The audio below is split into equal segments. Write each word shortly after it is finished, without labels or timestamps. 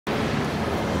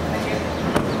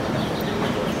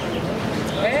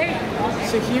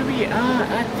So here we are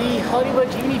at the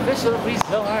Hollywood Universal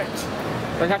Resort.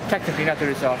 Well, not technically not the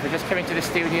resort, we're just coming to the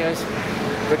studios.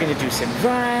 We're going to do some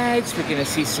rides, we're going to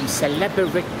see some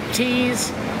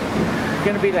celebrities. We're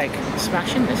going to be like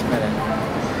smashing this brother.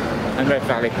 And we're at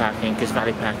Valley Parking, because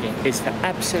Valley Parking is for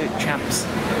absolute champs.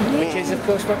 Yeah. Which is of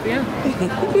course what we are.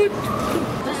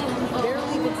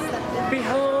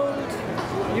 Behold,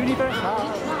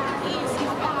 Universal.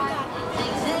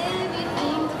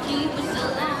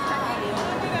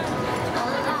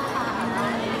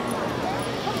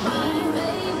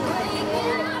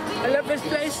 I love this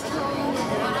place.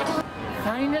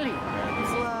 Finally.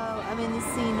 Wow, I mean the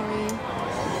scenery.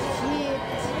 Shit.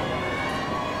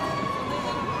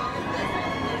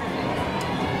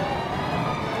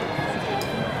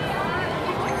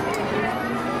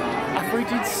 I've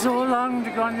waited so long to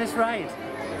go on this ride.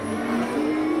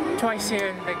 Twice here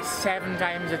and like 7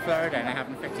 times at Florida and I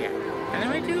haven't fit yet. And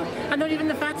now I do. And not even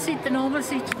the fat seat, the normal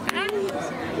seat.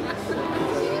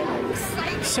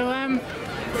 So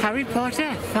Harry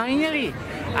Potter, finally,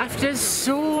 after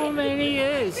so many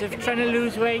years of trying to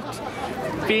lose weight,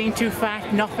 being too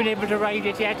fat, not being able to ride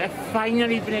it yet, I've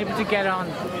finally been able to get on,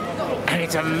 and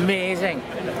it's amazing.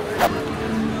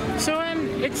 So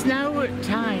it's now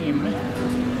time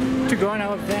to go on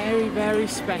our very, very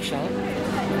special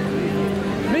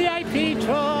VIP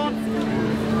tour.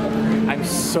 I'm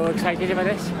so excited about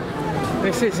this.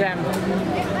 This is,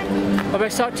 well, I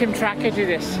saw Tim Tracker do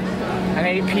this, an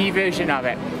AP version of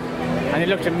it, and it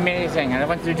looked amazing, and I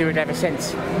wanted to do it ever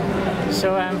since.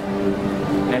 So,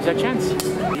 there's our chance.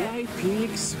 VIP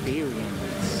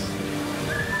experience,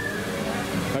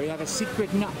 where we have a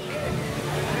secret knock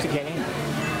to get in.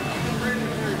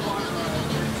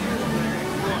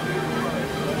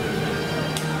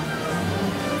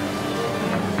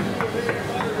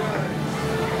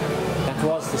 That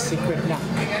was the secret knock.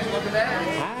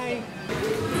 Hi.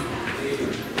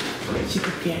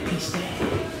 Secret VIP stay.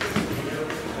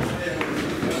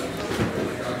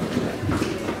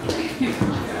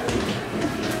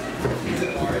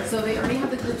 So they already have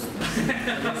the groups.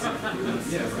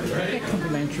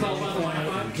 Complimentary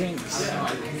drinks,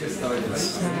 snacks. So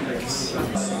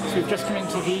we've just come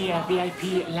into the VIP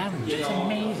lounge. It's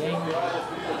amazing.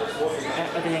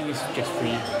 Everything is just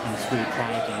free and it's really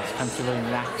quiet and it's comfortable and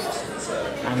relaxed.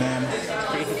 And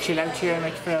we get to chill out here and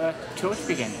wait for our tour to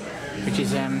begin, which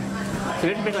is it's a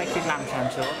little bit like the Glam Tram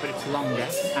tour, but it's longer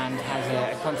and has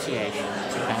a concierge,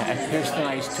 a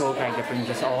personalised tour guide that brings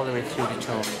us all the way through the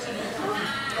tour.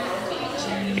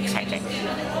 Exciting.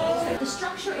 The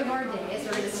structure of our day is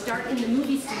we're going to start in the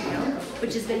movie studio,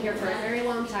 which has been here for a very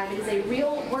long time. It is a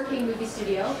real working movie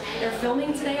studio. They're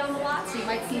filming today on the lot, so you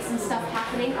might see some stuff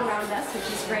happening around us, which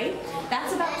is great.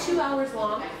 That's about 2 hours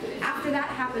long. After that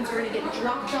happens, we're going to get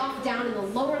dropped off down in the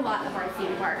lower lot of our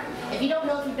theme park. If you don't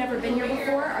know, if you've never been here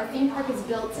before, our theme park is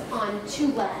built on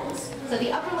 2 levels. So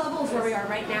the upper level is where we are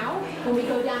right now. When we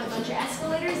go down a bunch of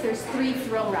escalators, there's 3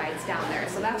 thrill rides down there.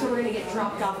 So that's where we're going to get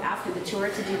dropped off after the tour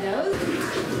to do those.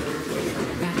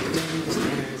 I'm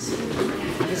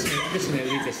just going to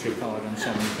leave this record on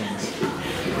so many things.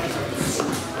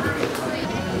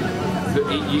 The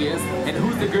 8 years, and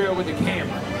who's the girl with the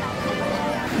camera?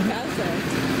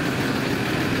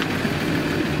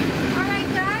 Alright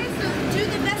guys, so do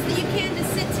the best that you can to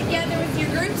sit together with your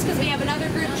groups because we have another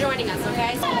group joining us,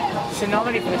 okay? So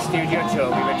normally for the studio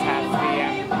tour we would have the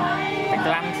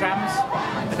Glam Trams. I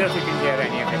don't know if you can hear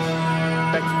any of it.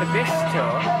 But for this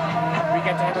tour, we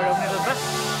get to have our own little bus.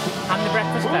 And the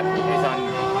Breakfast Club is on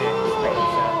the screen,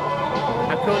 so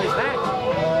how cool is that?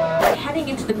 We're heading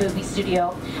into the movie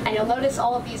studio, and you'll notice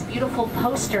all of these beautiful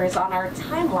posters on our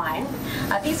timeline.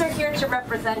 These are here to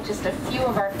represent just a few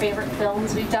of our favorite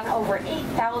films. We've done over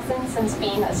 8,000 since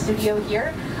being a studio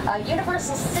here.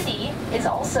 Universal City is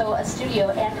also a studio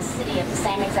and a city at the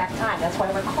same exact time. That's why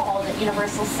we're called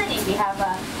Universal City. We have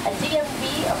a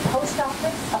DMV, a post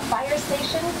office, a fire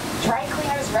station, dry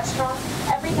cleaners, restaurants,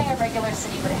 everything a regular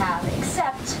city would have,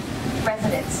 except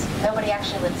residents. Nobody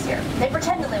actually lives here. They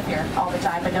pretend to live here all the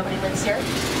time, but nobody lives here.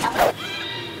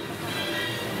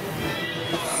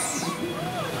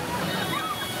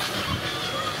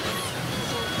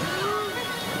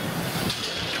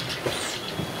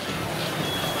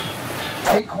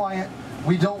 Stay quiet.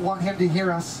 We don't want him to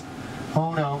hear us.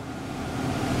 Oh no.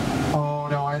 Oh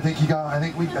no, I think oh.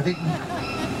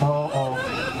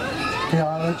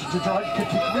 Yeah,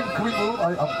 can we move?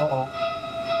 Uh-oh.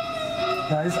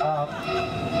 Guys,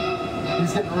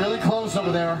 he's getting really close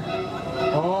over there.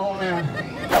 Oh man.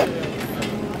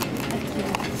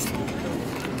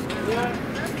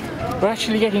 We're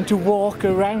actually getting to walk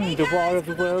around the War of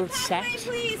the Worlds set.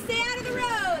 Please stay out of the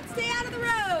road. Stay out of the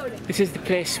road. This is the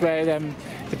place where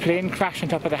the plane crashed on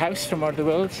top of the house from War of the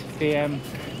Worlds. The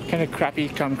kind of crappy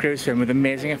Tom Cruise film with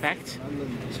amazing effects.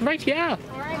 It's right here.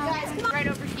 Alright guys, come on. Right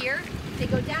over here. They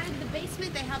go down into the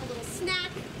basement, they have a little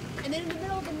snack, and then in the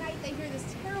middle of the night they hear this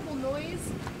terrible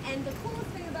noise. And the coolest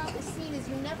thing about this scene is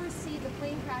you never see the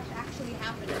plane crash actually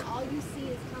happen. All you see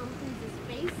is Tom Cruise's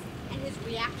face and his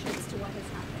reactions to what has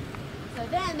happened. So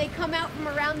then they come out from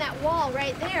around that wall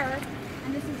right there,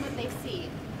 and this is what they see.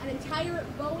 An entire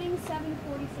Boeing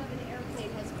 747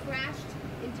 airplane has crashed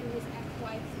into his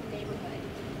ex-wife's neighborhood.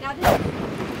 Now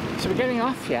this... So we're getting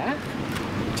off here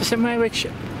to somewhere which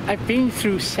I've been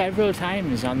through several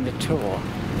times on the tour,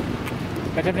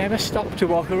 but I've never stopped to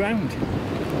walk around.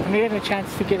 And we had a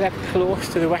chance to get up close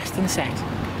to the western set.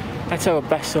 That's our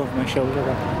bus over my shoulder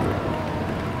there.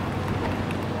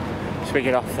 So we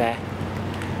get off there.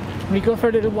 And we go for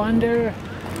a little wander.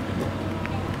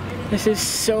 This is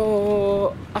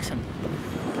so awesome.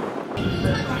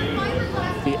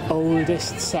 The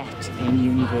oldest set in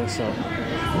Universal.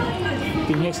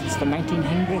 Been here since the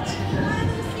 1900s.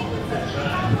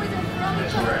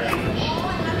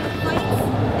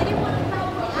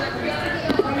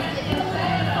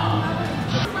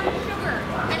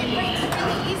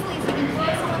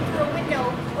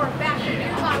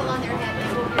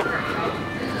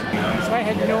 So I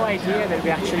had no idea that we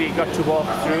actually got to walk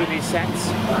through these sets.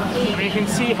 I mean, you can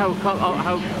see how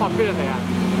popular they are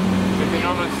with the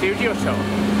normal studio tour.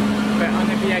 But on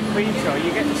the v.i.p tour,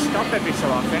 you get to stop every so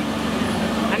often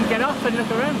and get off and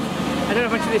look around. I don't know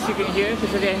how much of this you can hear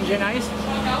because of the engine eyes.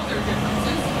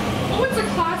 Oh, it's a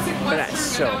classic But that's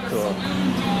so cool.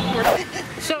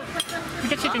 So, we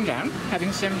get sitting down,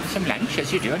 having some lunch,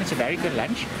 as you do, and it's a very good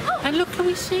lunch. And look who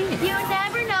we see. You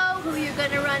never know who you're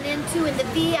going to run into in the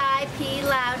VIP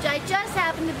lounge. I just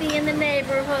happened to be in the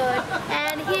neighborhood,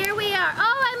 and here we are.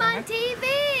 Oh, I'm on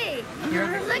TV.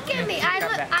 Look at me.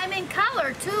 I'm in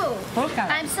color, too.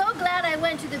 I'm so glad I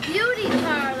went to the beauty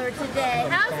parlor today.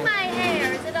 How's my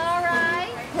hair? Is it all right?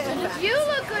 You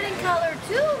look good in color,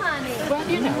 too, honey. Well,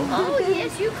 you know. Oh,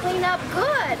 yes, you clean up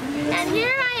good. And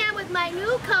here I am with my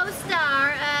new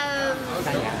co-star,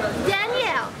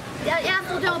 Danielle.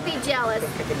 Ethel, don't be jealous.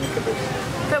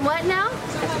 From what now?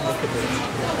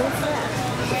 What's that?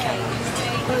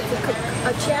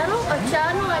 A channel? A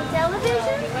channel on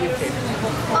television?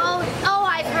 Oh,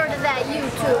 I've heard of that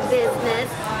YouTube business.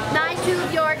 My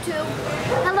tube, your tube.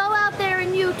 Hello out there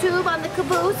in YouTube on the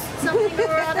Caboose, something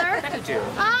or other.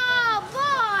 Oh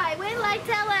boy, wait till I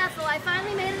tell Ethel. I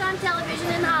finally made it on television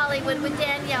in Hollywood with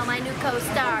Danielle, my new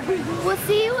co-star. We'll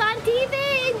see you on TV.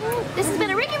 This has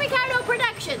been a Ricky Ricardo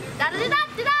production.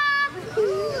 Da-da-da-da-da-da!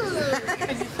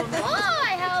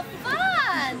 Boy, how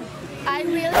fun! I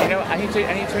really... You know, I need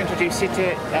to introduce you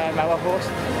to our host.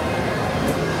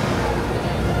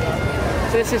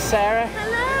 So this is Sarah.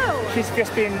 Hello! She's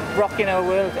just been rocking our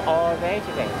world all day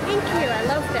today. Thank you, I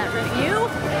love that review.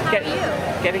 How are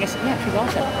you? Getting us, yeah, she's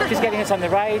awesome. She's getting us on the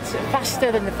rides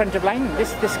faster than the front of line.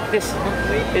 This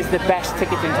is the best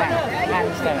ticket in town,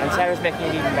 hands down. And Sarah's making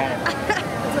it even better.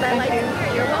 That's what I like to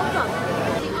hear. You're welcome.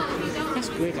 That's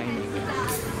great, Amy.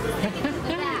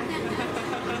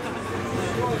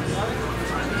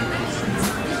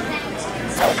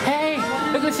 Hey,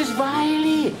 look, this is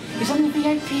Riley. He's on the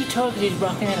VIP tour because he's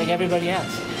rocking it like everybody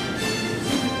else.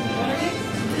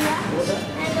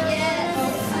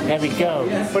 There we go.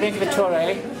 What do you think of the tour,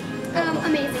 Riley?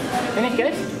 Amazing. Isn't it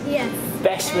good? Yes.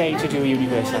 Best way to do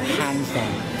Universal, hands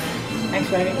down. Thanks,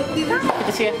 Riley. Good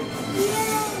to see you.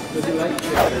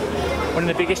 One of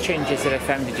the biggest changes that I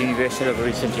found at Universal over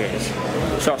recent years,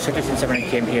 so certainly since when I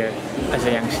came here as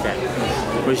a youngster,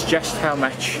 was just how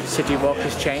much City Walk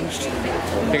has changed.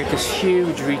 Look at this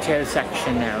huge retail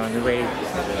section now on the way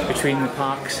between the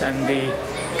parks and the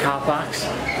car parks,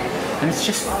 and it's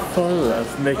just full of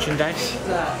merchandise.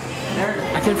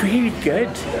 I feel really good.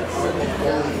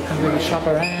 I'm going to shop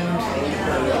around,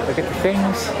 look at the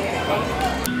things.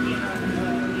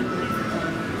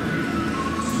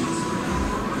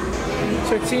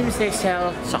 So it seems they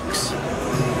sell socks,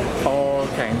 all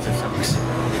kinds of socks.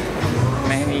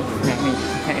 Many,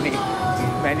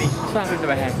 slap into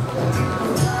my head.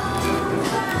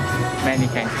 Many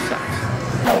kinds of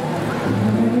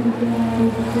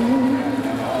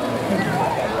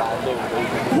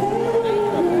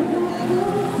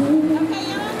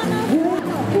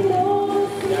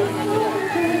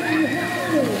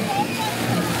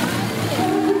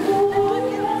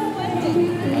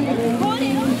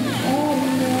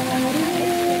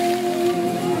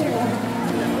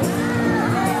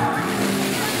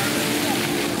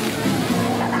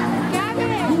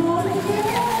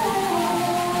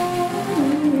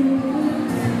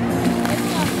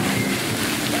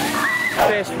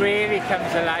place really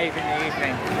comes alive in the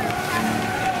evening.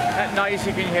 That noise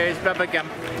you can hear is bubble gum.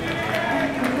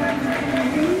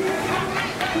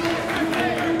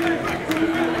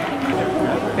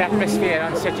 The atmosphere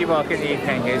on City Walk in the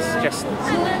evening is just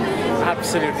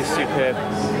absolutely superb.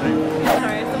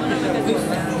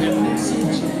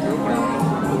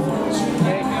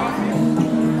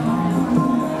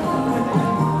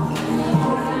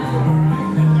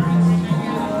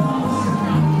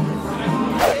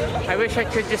 I wish I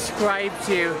could describe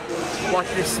to you what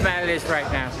the smell is right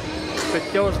now, but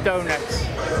those donuts,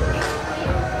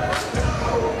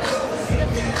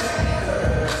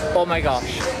 oh my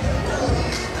gosh,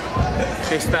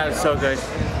 they smell so good.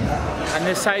 And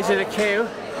the size of the queue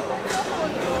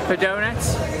for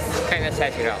donuts kind of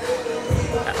says it all.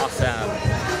 Awesome.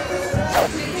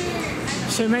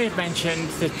 So I may have mentioned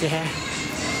that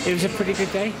it was a pretty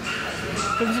good day.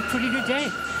 It was a pretty good day.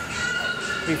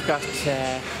 We've got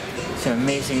some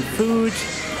amazing food,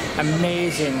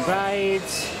 amazing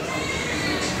rides,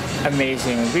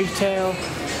 amazing retail,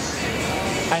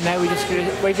 and now we're just going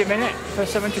to wait a minute for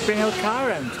someone to bring our car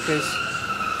around because,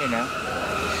 you know,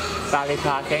 valet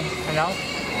parking and all.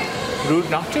 Rude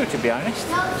not to be honest.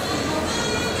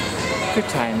 Good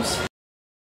times.